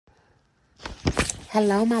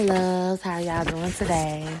Hello, my loves. How y'all doing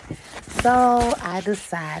today? So, I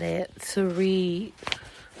decided to read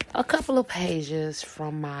a couple of pages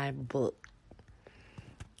from my book.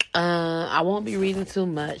 I won't be reading too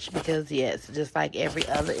much because, yes, just like every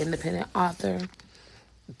other independent author,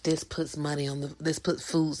 this puts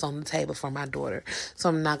foods on the table for my daughter. So,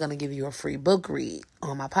 I'm not going to give you a free book read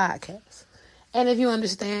on my podcast. And if you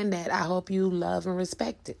understand that, I hope you love and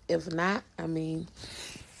respect it. If not,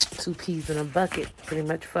 two peas in a bucket, pretty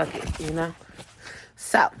much fuck it.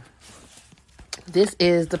 So, this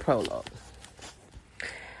is the prologue.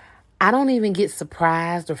 I don't even get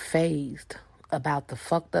surprised or fazed about the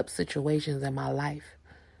fucked up situations in my life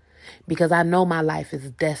because I know my life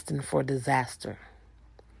is destined for disaster.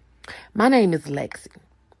 My name is Lexi.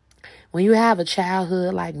 When you have a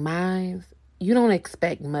childhood like mine, you don't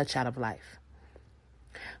expect much out of life.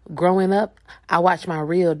 Growing up, I watched my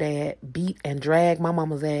real dad beat and drag my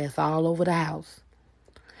mama's ass all over the house.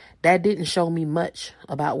 That didn't show me much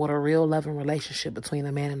about what a real loving relationship between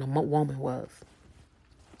a man and a woman was.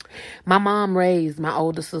 My mom raised my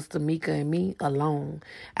older sister Mika and me alone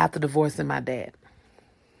after divorcing my dad.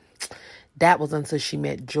 That was until she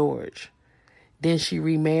met George. Then she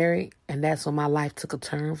remarried, and that's when my life took a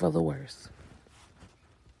turn for the worse.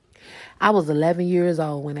 I was 11 years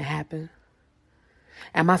old when it happened,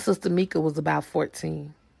 and my sister Mika was about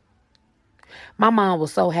 14. My mom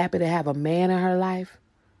was so happy to have a man in her life,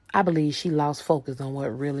 I believe she lost focus on what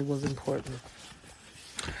really was important.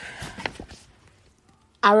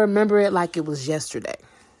 I remember it like it was yesterday.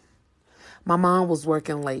 My mom was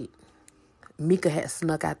working late. Mika had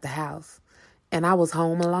snuck out the house, and I was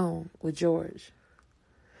home alone with George.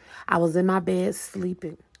 I was in my bed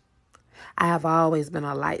sleeping. I have always been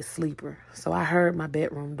a light sleeper, so I heard my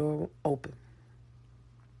bedroom door open.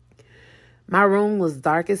 My room was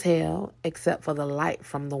dark as hell, except for the light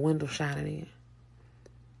from the window shining in.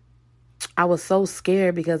 I was so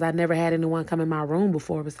scared because I never had anyone come in my room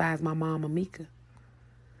before besides my mom and Mika.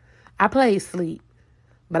 I played sleep,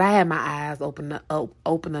 but I had my eyes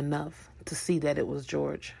open enough to see that it was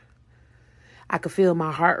George. I could feel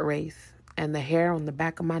my heart race and the hair on the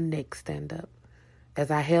back of my neck stand up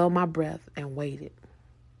as I held my breath and waited.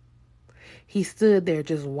 He stood there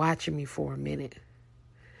just watching me for a minute.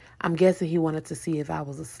 I'm guessing he wanted to see if I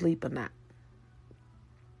was asleep or not.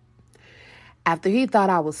 After he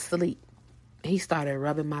thought I was asleep, he started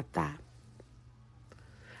rubbing my thigh.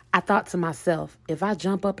 I thought to myself, if I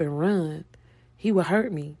jump up and run, he would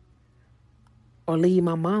hurt me or leave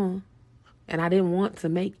my mom, and I didn't want to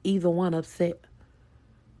make either one upset.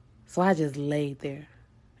 So I just laid there,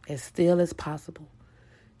 as still as possible,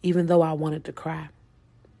 even though I wanted to cry.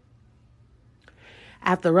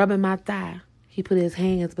 After rubbing my thigh, he put his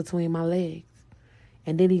hands between my legs,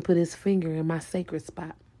 and then he put his finger in my sacred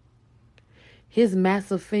spot. His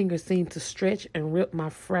massive finger seemed to stretch and rip my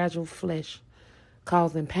fragile flesh,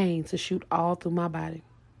 causing pain to shoot all through my body.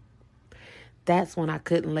 That's when I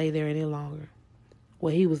couldn't lay there any longer.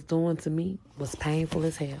 What he was doing to me was painful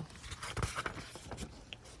as hell.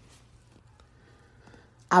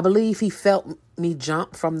 I believe he felt me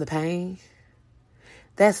jump from the pain.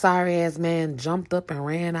 That sorry-ass man jumped up and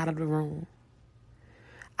ran out of the room.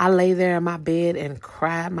 I lay there in my bed and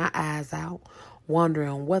cried my eyes out,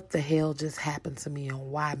 wondering what the hell just happened to me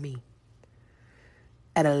and why me.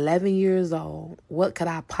 At 11 years old, what could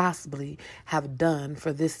I possibly have done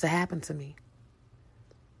for this to happen to me?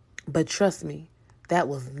 But trust me, that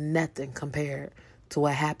was nothing compared to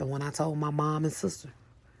what happened when I told my mom and sister.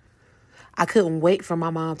 I couldn't wait for my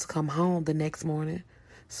mom to come home the next morning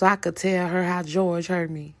so I could tell her how George hurt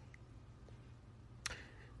me.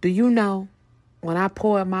 Do you know, when I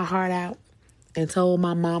poured my heart out and told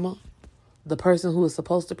my mama, the person who was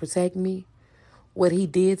supposed to protect me, what he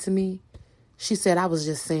did to me, she said I was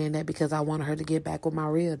just saying that because I wanted her to get back with my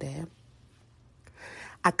real dad.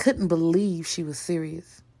 I couldn't believe she was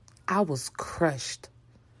serious. I was crushed.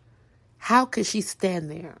 How could she stand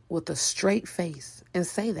there with a straight face and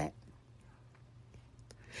say that?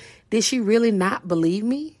 Did she really not believe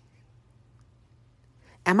me?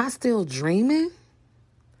 Am I still dreaming?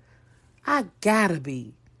 I gotta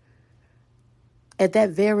be. At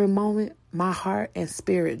that very moment, my heart and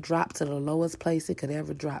spirit dropped to the lowest place it could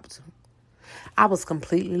ever drop to. I was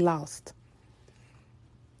completely lost.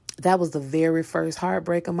 That was the very first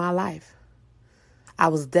heartbreak of my life. I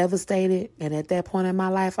was devastated, and at that point in my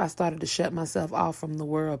life, I started to shut myself off from the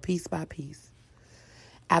world piece by piece.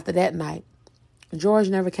 After that night, George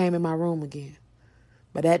never came in my room again,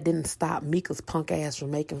 but that didn't stop Mika's punk ass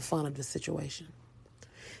from making fun of the situation.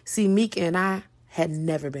 See, Mika and I had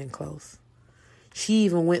never been close. She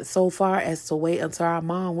even went so far as to wait until our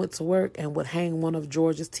mom went to work and would hang one of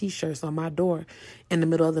George's t-shirts on my door in the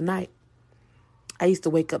middle of the night. I used to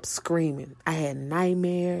wake up screaming. I had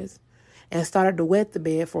nightmares and started to wet the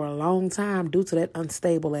bed for a long time due to that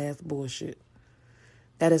unstable ass bullshit.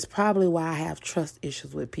 That is probably why I have trust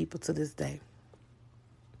issues with people to this day.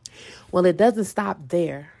 Well, it doesn't stop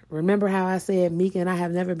there. Remember how I said Mika and I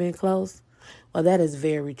have never been close? Well, that is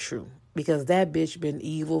very true because that bitch been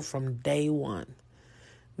evil from day one.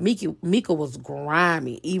 Mika was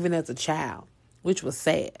grimy even as a child, which was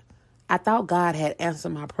sad. I thought God had answered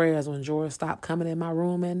my prayers when George stopped coming in my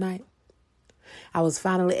room at night. I was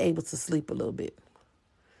finally able to sleep a little bit.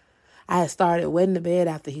 I had started wetting the bed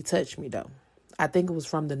after he touched me, though. I think it was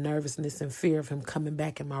from the nervousness and fear of him coming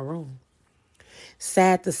back in my room.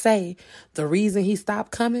 Sad to say, the reason he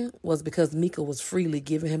stopped coming was because Mika was freely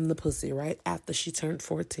giving him the pussy right after she turned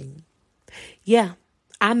 14. Yeah,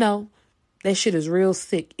 I know. That shit is real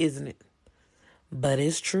sick, isn't it? But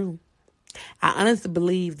it's true. I honestly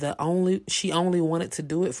believe she only wanted to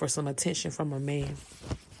do it for some attention from a man.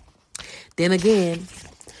 Then again,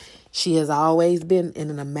 she has always been in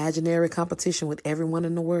an imaginary competition with everyone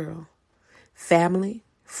in the world. Family,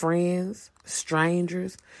 friends,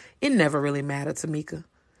 strangers. It never really mattered to Mika.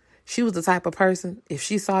 She was the type of person, if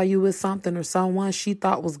she saw you with something or someone she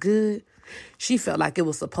thought was good, she felt like it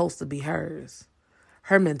was supposed to be hers.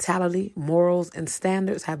 Her mentality, morals, and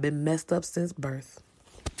standards have been messed up since birth.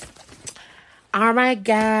 All right,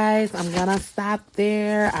 guys, I'm going to stop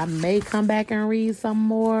there. I may come back and read some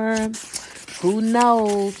more. Who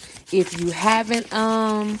knows? If you haven't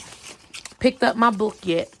picked up my book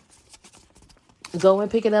yet, go and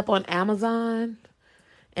pick it up on Amazon.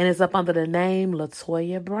 And it's up under the name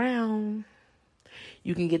Latoya Brown.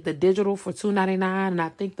 You can get the digital for $2.99, and I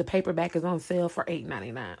think the paperback is on sale for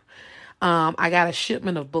 $8.99. I got a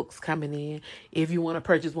shipment of books coming in. If you want to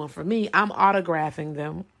purchase one for me, I'm autographing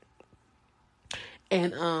them.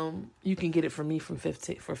 And you can get it from me for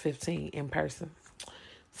 $15 in person.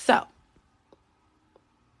 So,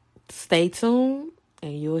 stay tuned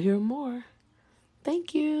and you'll hear more.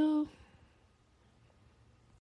 Thank you.